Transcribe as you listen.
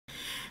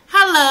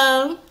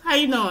How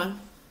you doing?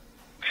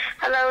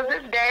 Hello, is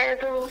this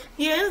Dazzle?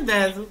 Yeah, it's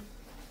Dazzle.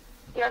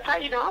 Yes, how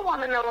you doing? I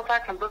want to know if I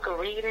can book a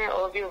reading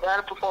or if you're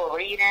available for a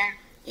reading.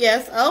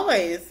 Yes,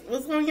 always.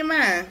 What's on your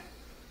mind?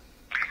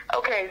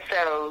 Okay,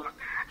 so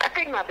I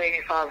think my baby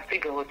father's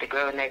sleeping with the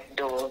girl next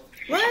door.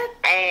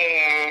 What?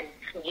 And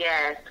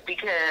yes,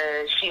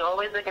 because she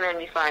always looking at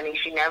me funny.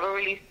 She never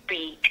really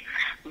speak.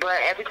 But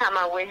every time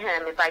I'm with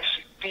him, it's like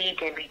she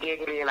speak and be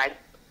giggly, like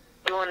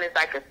doing this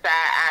like a side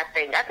eye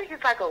thing. I think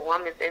it's like a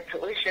woman's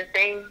intuition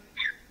thing.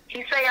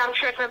 He say I'm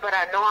tripping, but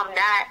I know I'm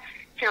not.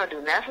 He don't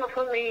do nothing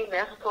for me,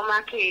 nothing for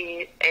my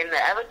kids. And the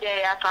other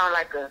day, I found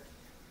like a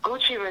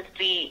Gucci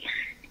receipt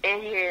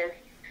in his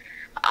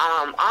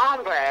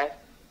armrest,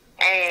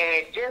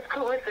 and just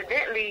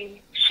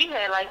coincidentally, she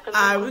had like some.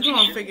 All right, we're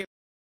gonna figure.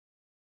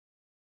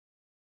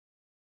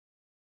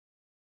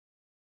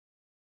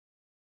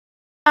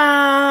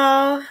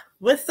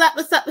 What's up?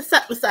 What's up? What's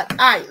up? What's up? All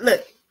right,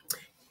 look.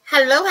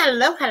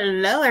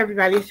 Hello,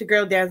 everybody. It's your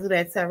girl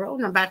DAZZLE.tarot,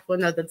 and I'm back for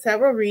another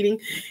tarot reading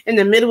in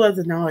the middle of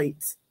the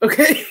night.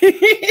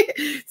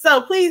 Okay,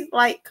 so please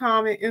like,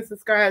 comment, and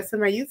subscribe to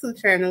my YouTube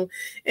channel,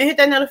 and hit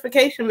that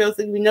notification bell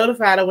so you can be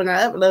notified of when I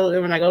upload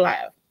and when I go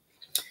live.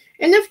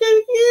 And if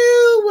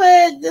you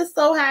would just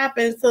so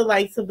happen to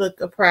like to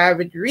book a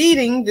private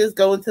reading, just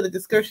go into the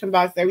description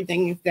box.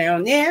 Everything is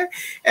down there.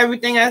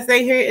 Everything I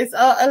say here is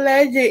all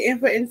alleged and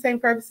for insane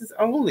purposes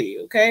only.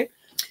 Okay.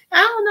 I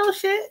don't know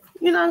shit.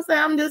 You know what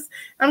I'm saying?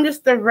 I'm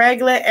just a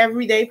regular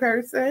everyday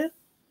person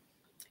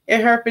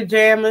in her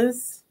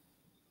pajamas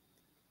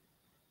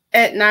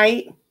at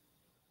night.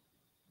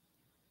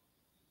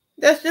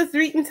 That's just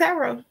reading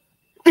tarot.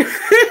 But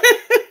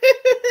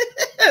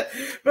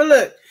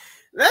look,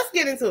 let's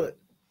get into it.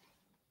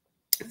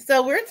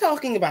 So we're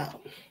talking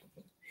about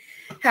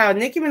how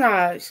Nicki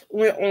Minaj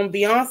went on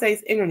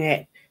Beyonce's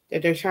internet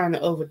that they're trying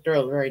to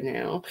overthrow right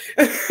now.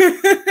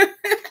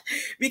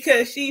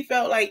 Because she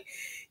felt like,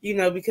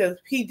 because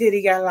P.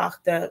 Diddy got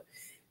locked up,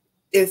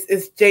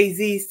 it's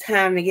Jay-Z's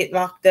time to get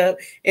locked up,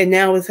 and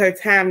now it's her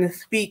time to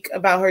speak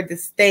about her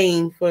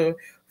disdain for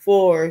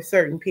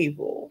certain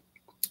people,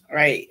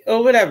 right?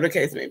 Or whatever the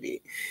case may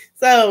be.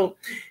 So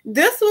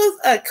this was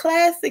a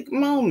classic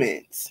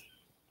moment.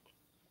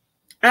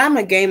 I'm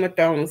a Game of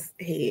Thrones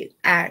head.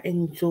 I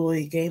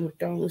enjoy Game of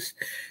Thrones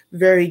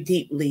very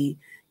deeply.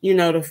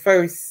 The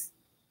first,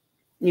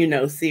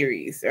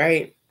 series,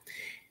 right?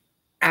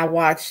 I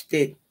watched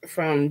it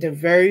from the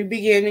very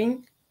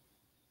beginning.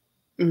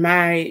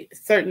 My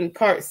certain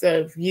parts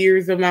of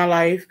years of my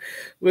life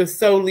was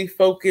solely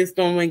focused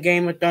on when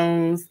Game of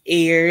Thrones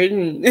aired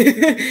and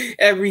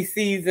every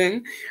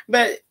season.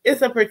 But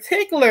it's a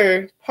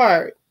particular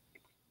part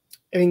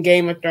in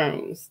Game of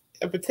Thrones,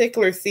 a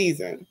particular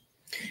season,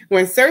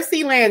 when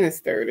Cersei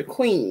Lannister, the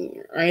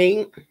queen,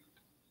 right?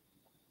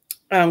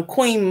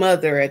 Queen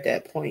mother at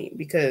that point,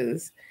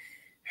 because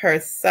her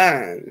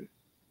son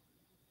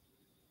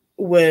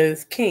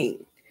was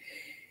king.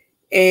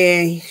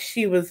 And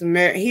he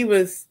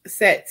was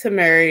set to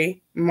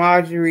marry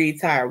Marjorie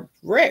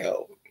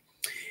Tyrell,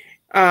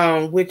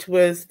 which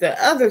was the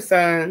other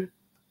son,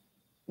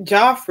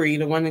 Joffrey,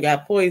 the one that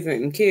got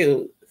poisoned and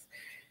killed,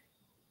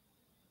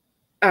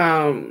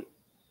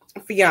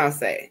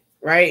 fiance,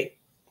 right?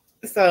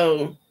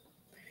 So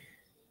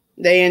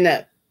they end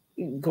up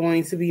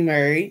going to be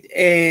married,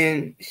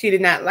 and she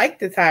did not like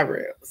the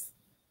Tyrells,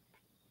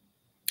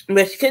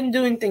 but she couldn't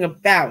do anything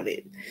about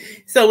it.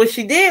 So what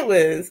she did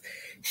was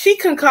she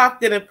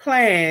concocted a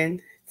plan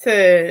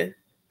to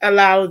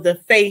allow the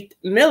faith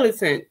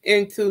militant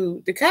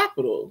into the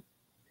capital.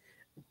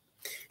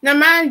 Now,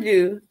 mind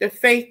you, the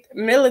faith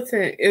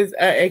militant is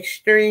a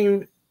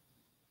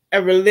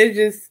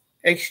religious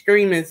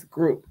extremist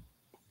group,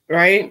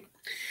 right?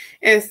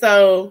 And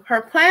so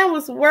her plan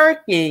was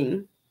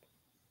working.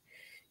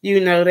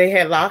 They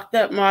had locked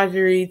up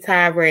Marjorie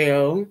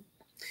Tyrell,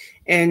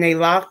 and they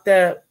locked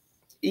up,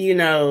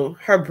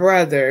 her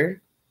brother.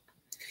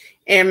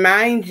 And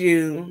mind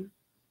you,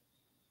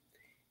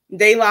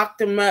 they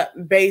locked him up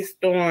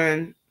based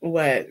on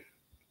what?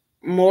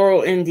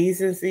 Moral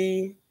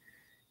indecency,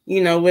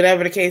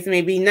 whatever the case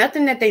may be.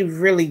 Nothing that they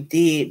really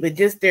did, but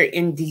just their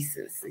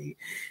indecency.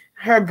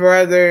 Her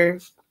brother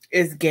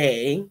is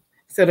gay,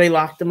 so they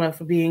locked him up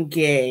for being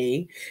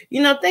gay.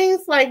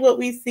 Things like what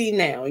we see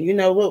now.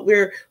 What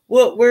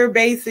we're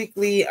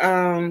basically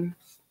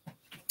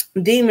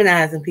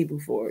demonizing people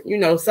for.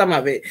 Some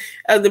of it.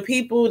 Other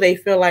people, they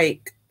feel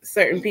like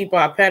certain people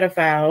are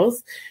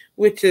pedophiles,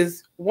 which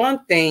is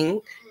one thing.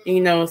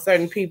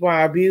 Certain people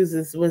are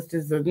abusers, which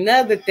is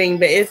another thing.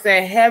 But it's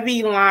a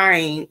heavy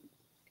line,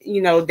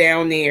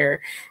 down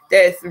there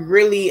that's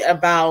really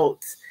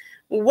about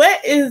what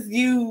is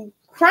you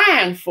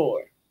crying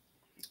for.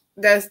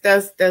 That's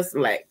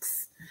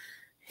Lex.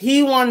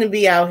 He wanted to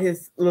be out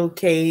his little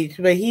cage,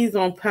 but he's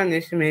on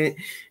punishment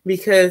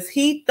because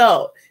he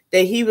thought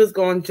that he was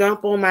going to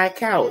jump on my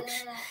couch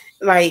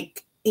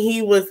like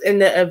he was in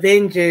the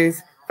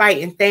Avengers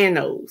fighting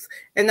Thanos.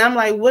 And I'm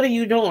like, what are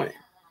you doing?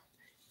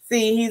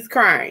 See, he's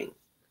crying.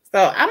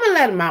 So I'm gonna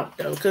let him out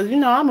though, because you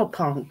know I'm a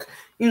punk.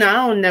 You know,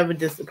 I don't never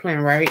discipline,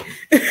 right?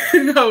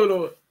 Hold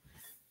on.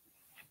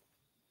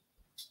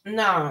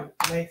 Nah,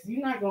 Lex,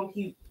 you're not gonna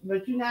keep,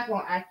 but you're not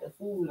gonna act a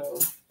fool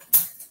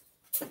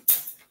though.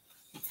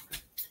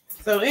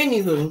 So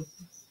anywho,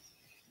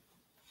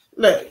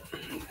 look,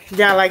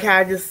 y'all like how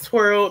I just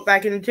twirled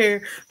back in the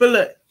chair. But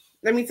look,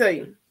 let me tell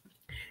you.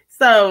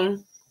 So,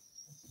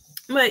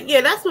 but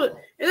yeah, that's what,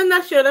 in a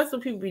nutshell, that's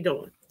what people be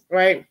doing,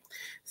 right?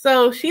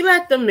 So she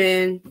let them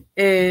in,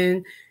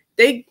 and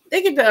they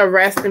get to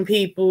arresting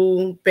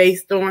people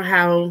based on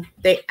how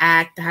they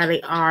act, how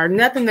they are.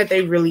 Nothing that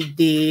they really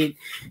did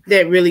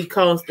that really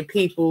caused the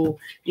people,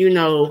 you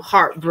know,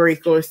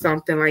 heartbreak or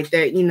something like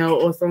that, you know,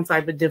 or some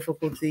type of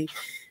difficulty.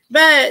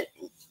 But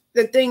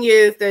the thing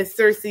is that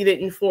Cersei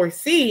didn't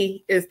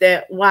foresee is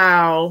that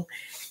while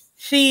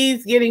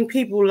she's getting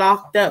people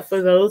locked up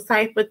for those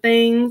type of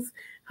things,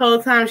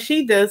 whole time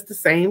she does the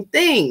same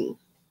thing.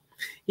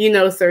 You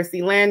know,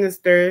 Cersei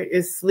Lannister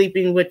is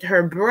sleeping with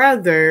her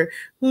brother,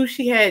 who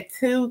she had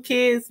 2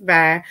 kids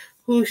by,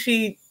 who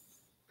she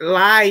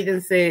lied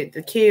and said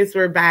the kids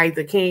were by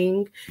the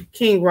king,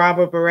 King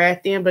Robert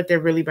Baratheon, but they're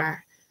really by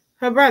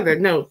her brother.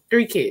 No,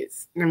 3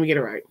 kids. Let me get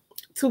it right.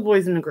 2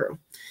 boys and a girl.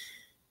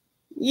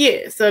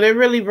 Yeah, so they're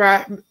really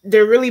by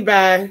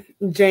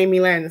Jaime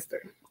Lannister.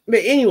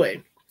 But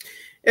anyway,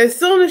 as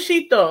soon as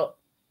she thought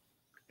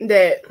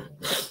that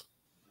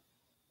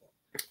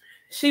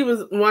she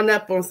was one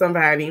up on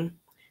somebody,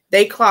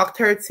 they clocked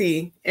her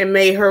tea and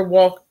made her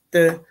walk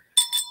the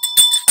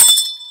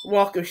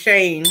walk of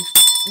shame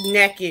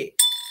naked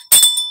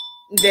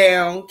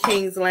down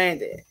King's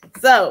Landing.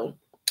 So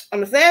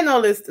I'm saying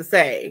all this to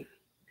say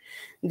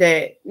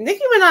that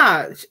Nicki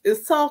Minaj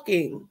is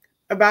talking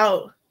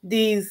about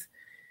these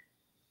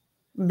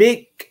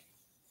big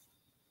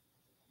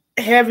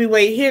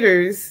heavyweight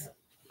hitters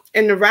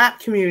in the rap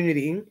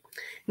community,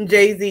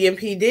 Jay-Z and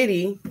P.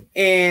 Diddy,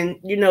 and,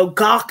 you know,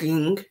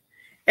 gawking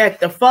at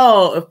the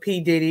fall of P.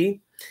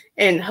 Diddy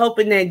and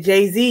hoping that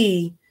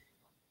Jay-Z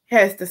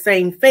has the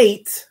same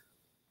fate.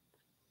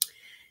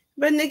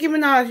 But Nicki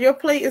Minaj, your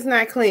plate is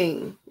not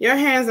clean. Your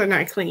hands are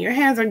not clean. Your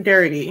hands are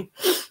dirty.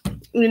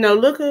 You know,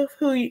 look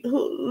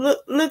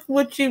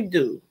what you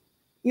do.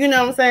 You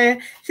know what I'm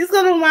saying? She's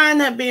gonna wind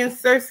up being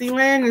Cersei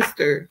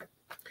Lannister.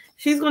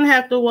 She's gonna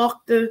have to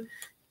walk the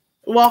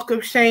walk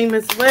of shame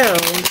as well.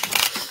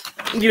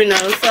 You know,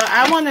 so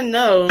I want to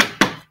know,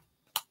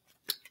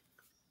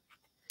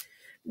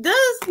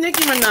 does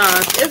Nicki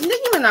Minaj, if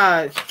Nicki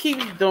Minaj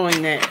keeps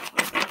doing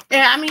that,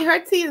 and I mean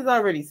her tea is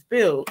already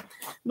spilled,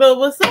 but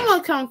will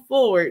someone come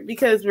forward,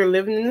 because we're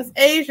living in this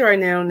age right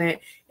now that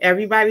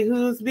everybody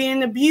who's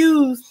being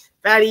abused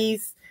by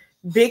these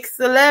big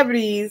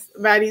celebrities,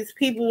 by these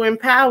people in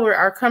power,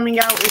 are coming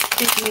out and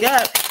speaking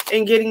up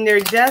and getting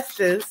their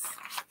justice?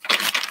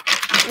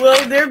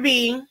 Will there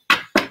be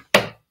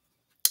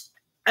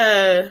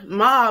a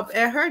mob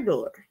at her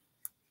door?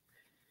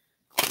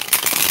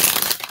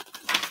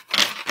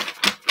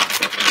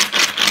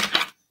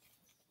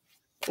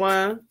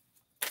 One,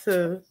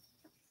 two,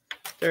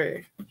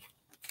 three.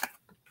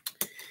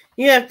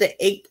 You have the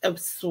 8 of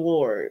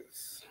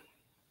Swords,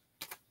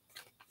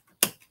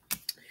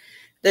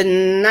 the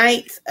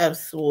Knight of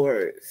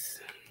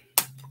Swords,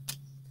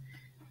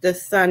 the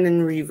Sun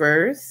in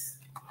reverse,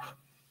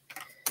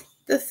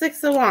 the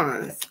 6 of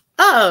Wands.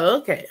 Oh,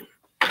 okay.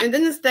 And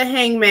then it's the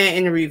Hangman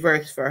in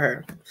reverse for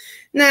her.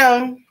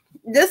 Now,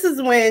 this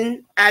is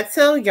when I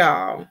tell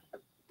y'all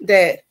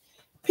that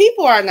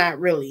people are not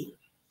really.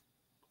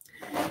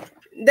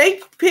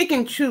 They pick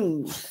and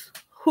choose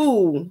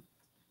who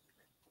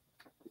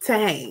to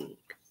hang.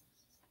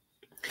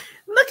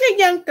 Look at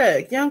Young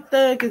Thug. Young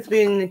Thug is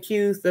being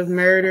accused of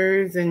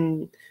murders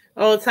and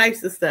all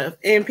types of stuff.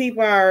 And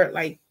people are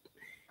like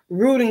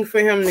rooting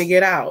for him to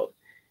get out,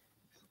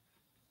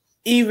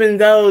 even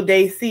though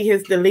they see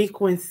his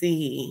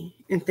delinquency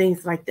and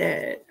things like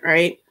that,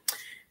 right?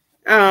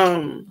 They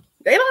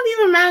don't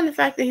even mind the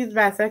fact that he's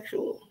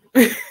bisexual.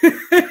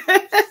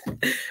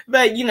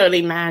 But, you know,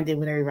 they mind it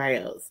with everybody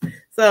else.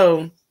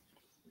 So,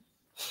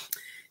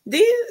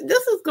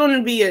 this is going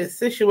to be a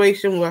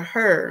situation with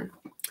her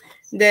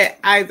that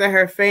either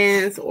her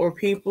fans or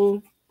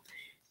people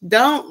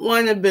don't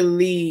want to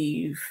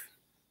believe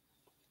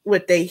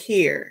what they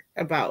hear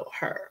about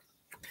her.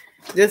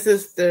 This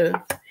is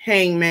the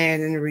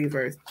Hangman in the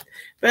reverse.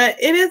 But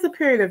it is a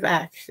period of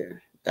action,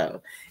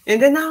 though.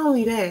 And then not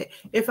only that,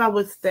 if I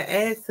was to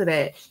add to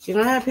that, you're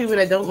going to have people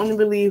that don't want to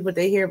believe what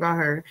they hear about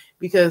her,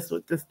 because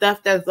with the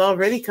stuff that's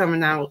already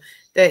coming out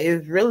that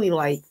is really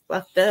like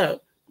fucked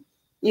up,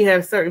 you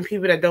have certain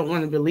people that don't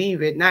want to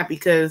believe it, not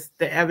because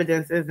the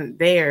evidence isn't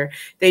there.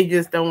 They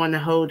just don't want to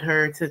hold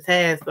her to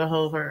task or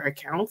hold her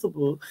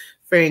accountable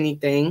for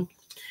anything.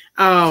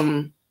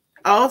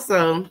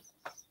 Also,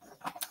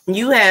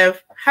 you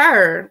have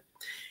her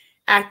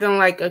acting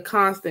like a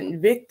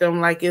constant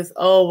victim, like it's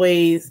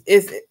always,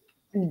 it's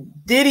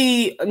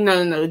Diddy,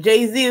 no,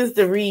 Jay-Z is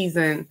the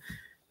reason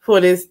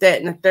for this, that,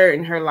 and the third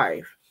in her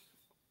life.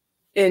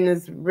 And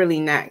it's really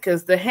not,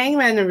 because the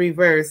Hangman in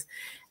reverse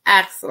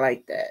acts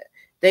like that.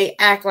 They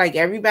act like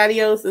everybody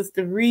else is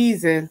the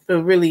reason,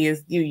 but really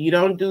is you. You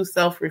don't do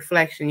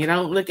self-reflection. You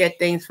don't look at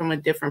things from a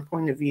different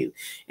point of view.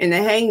 And the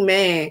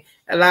hangman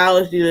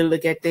allows you to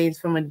look at things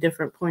from a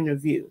different point of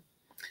view.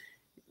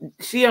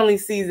 She only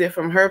sees it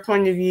from her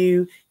point of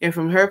view, and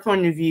from her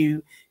point of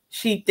view,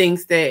 she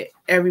thinks that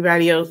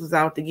everybody else was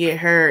out to get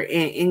her,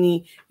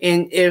 and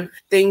if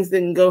things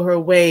didn't go her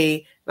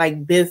way,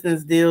 like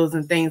business deals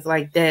and things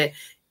like that,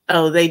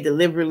 oh, they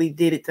deliberately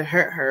did it to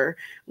hurt her,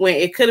 when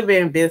it could have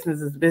been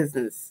business is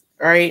business,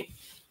 right?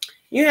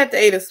 You have the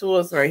Eight of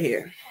Swords right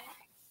here.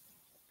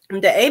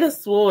 The Eight of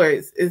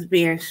Swords is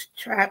being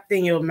trapped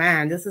in your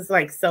mind. This is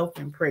like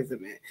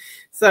self-imprisonment.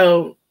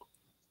 So,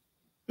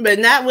 but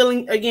not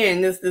willing,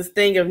 again, this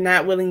thing of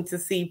not willing to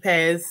see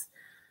past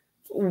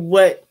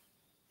what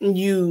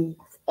you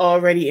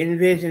already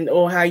envisioned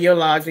or how your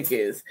logic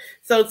is.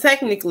 So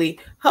technically,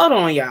 hold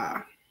on,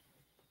 y'all.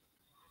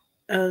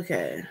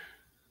 Okay.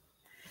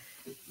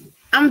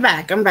 I'm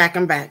back.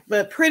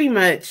 But pretty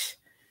much,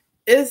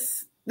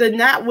 it's the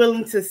not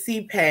willing to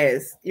see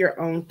past your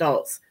own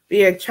thoughts,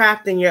 being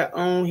trapped in your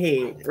own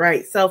head,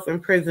 right?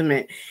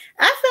 Self-imprisonment.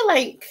 I feel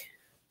like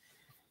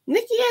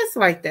Nicki is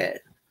like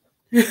that.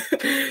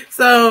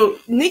 So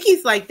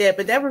Nicki's like that,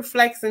 but that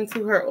reflects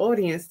into her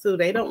audience too.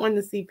 They don't want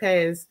to see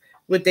past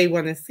what they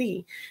want to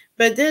see.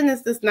 But then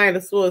it's this Knight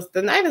of Swords.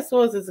 The Knight of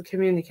Swords is a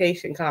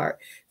communication card.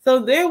 So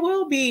there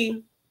will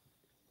be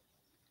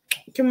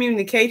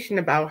communication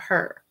about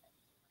her.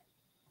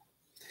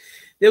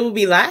 There will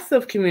be lots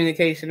of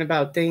communication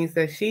about things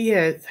that she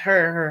has,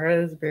 her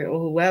husband,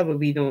 or whoever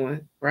be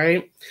doing,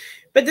 right?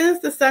 But then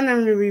it's the sun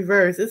in the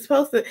reverse. It's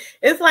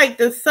like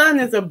the sun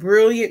is a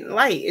brilliant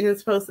light and it's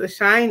supposed to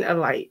shine a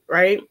light,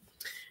 right?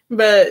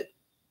 But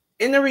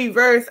in the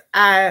reverse,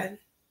 I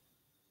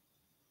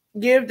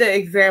give the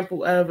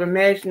example of,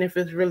 imagine if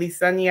it's really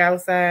sunny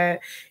outside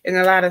and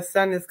a lot of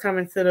sun is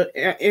coming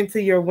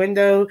into your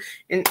window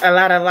and a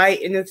lot of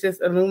light, and it's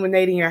just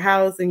illuminating your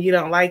house and you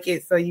don't like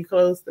it, so you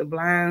close the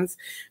blinds.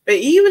 But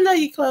even though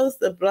you close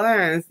the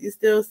blinds, you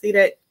still see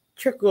that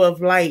trickle of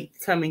light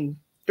coming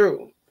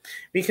through,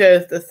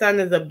 because the sun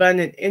is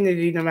abundant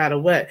energy no matter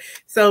what.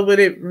 So what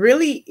it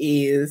really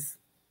is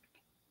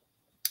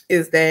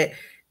that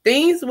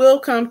things will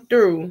come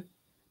through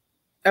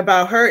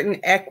about her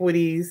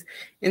inequities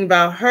and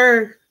about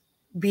her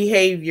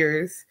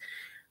behaviors,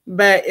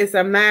 but it's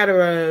a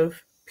matter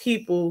of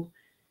people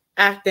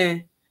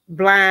acting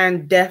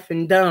blind, deaf,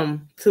 and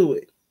dumb to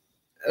it.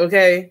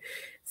 Okay?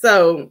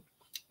 So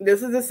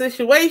this is a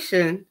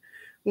situation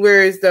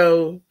where as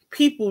though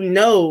people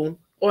know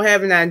or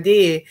have an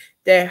idea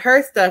that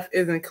her stuff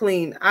isn't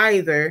clean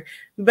either,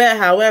 but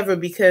however,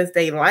 because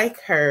they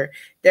like her,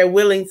 they're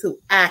willing to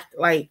act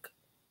like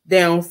they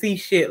don't see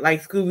shit,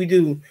 like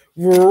Scooby-Doo.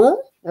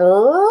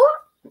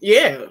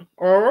 Yeah,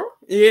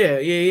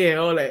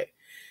 all that.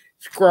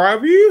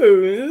 Scrubby,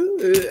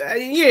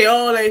 yeah,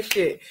 all that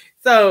shit.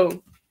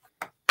 So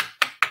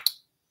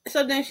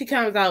then she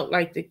comes out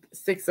like the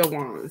Six of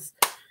Wands.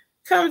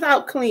 Comes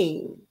out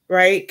clean,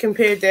 right?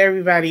 Compared to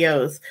everybody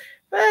else.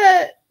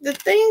 But the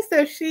things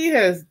that she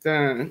has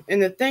done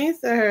and the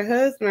things that her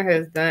husband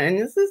has done, and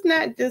this is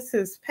not just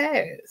his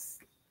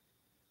past.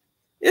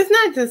 It's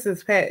not just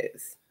his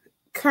past.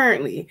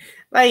 Currently.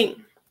 Like,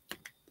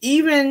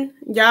 even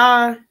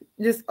y'all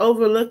just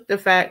overlook the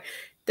fact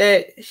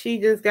that she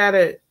just got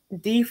a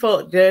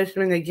default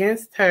judgment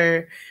against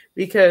her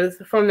because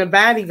from the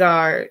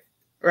bodyguard,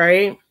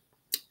 right?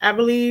 I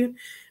believe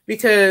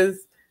because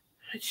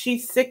she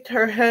sicked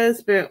her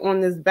husband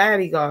on this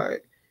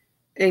bodyguard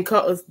and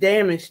caused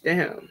damage to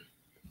him.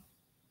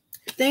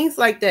 Things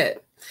like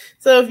that.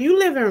 So if you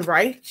live in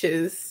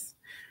righteous,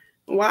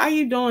 why are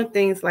you doing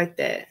things like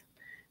that?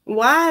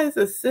 Why is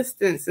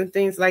assistants and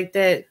things like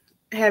that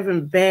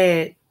having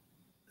bad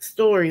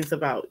stories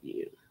about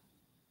you?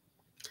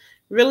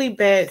 Really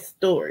bad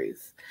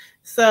stories.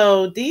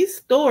 So these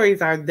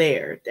stories are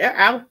there. They're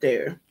out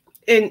there.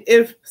 And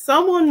if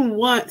someone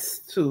wants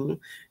to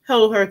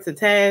hold her to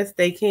task,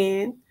 they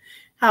can.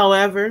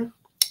 However,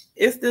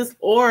 it's this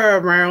aura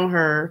around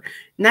her,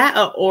 not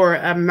an aura,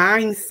 a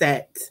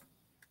mindset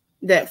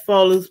that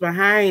follows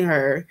behind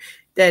her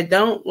that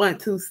don't want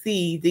to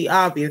see the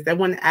obvious, that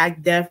want to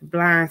act deaf,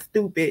 blind,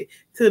 stupid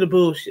to the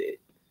bullshit.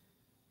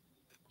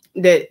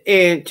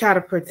 And try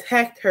to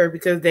protect her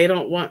because they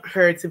don't want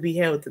her to be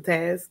held to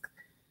task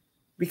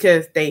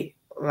because they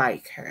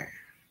like her,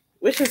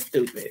 which is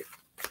stupid.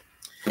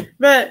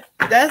 But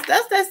that's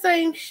that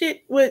same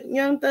shit with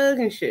Young Thug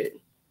and shit.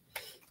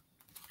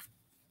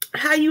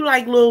 How you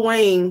like Lil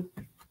Wayne,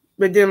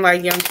 but then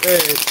like Young Thug?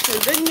 So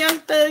didn't Young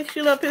Thug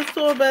shoot up his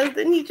tour bus?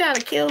 Didn't he try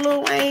to kill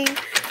Lil Wayne?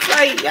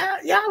 Like,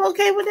 y'all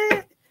okay with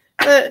that?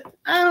 But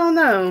I don't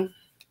know.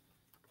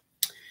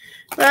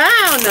 But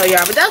I don't know,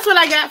 y'all. But that's what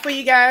I got for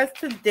you guys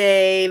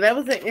today. That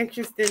was an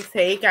interesting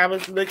take. I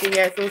was looking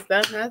at some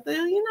stuff and I said,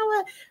 you know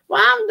what?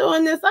 While I'm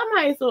doing this, I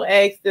might as well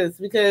ask this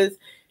because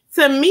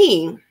to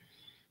me,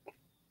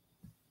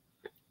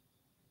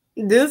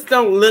 this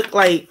don't look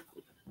like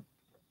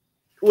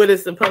what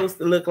it's supposed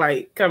to look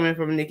like coming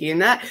from Nicki. And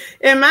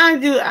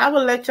mind you, I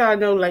will let y'all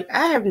know, like,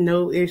 I have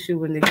no issue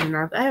with Nicki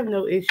Minaj. I have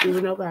no issue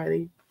with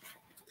nobody.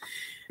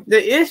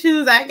 The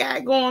issues I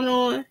got going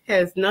on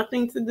has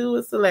nothing to do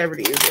with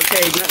celebrities,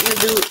 okay? Nothing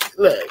to do with,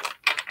 look.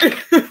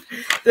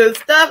 The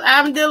stuff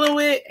I'm dealing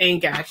with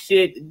ain't got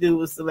shit to do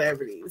with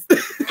celebrities.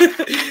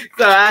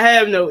 So I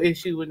have no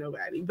issue with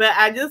nobody. But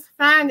I just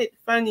find it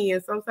funny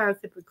and sometimes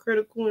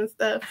hypocritical and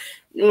stuff.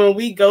 When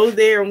we go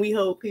there and we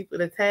hold people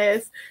to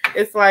task,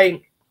 it's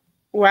like,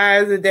 why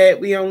is it that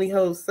we only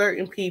hold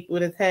certain people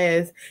to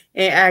task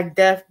and act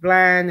deaf,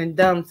 blind, and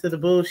dumb to the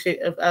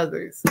bullshit of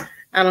others?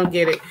 I don't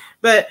get it.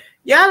 But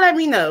y'all let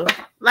me know.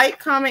 Like,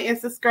 comment, and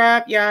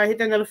subscribe. Y'all hit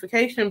the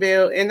notification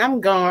bell. And I'm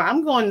gone.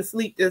 I'm going to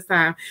sleep this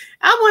time.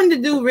 I wanted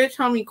to do Rich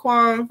Homie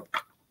Quan,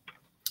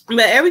 but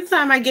every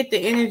time I get the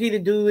energy to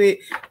do it,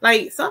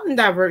 like, something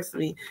diverts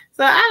me.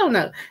 So I don't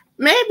know.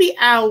 Maybe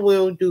I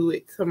will do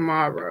it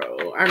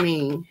tomorrow. I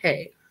mean,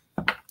 hey.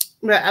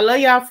 But I love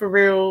y'all for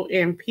real.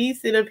 And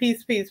peace,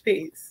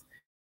 peace.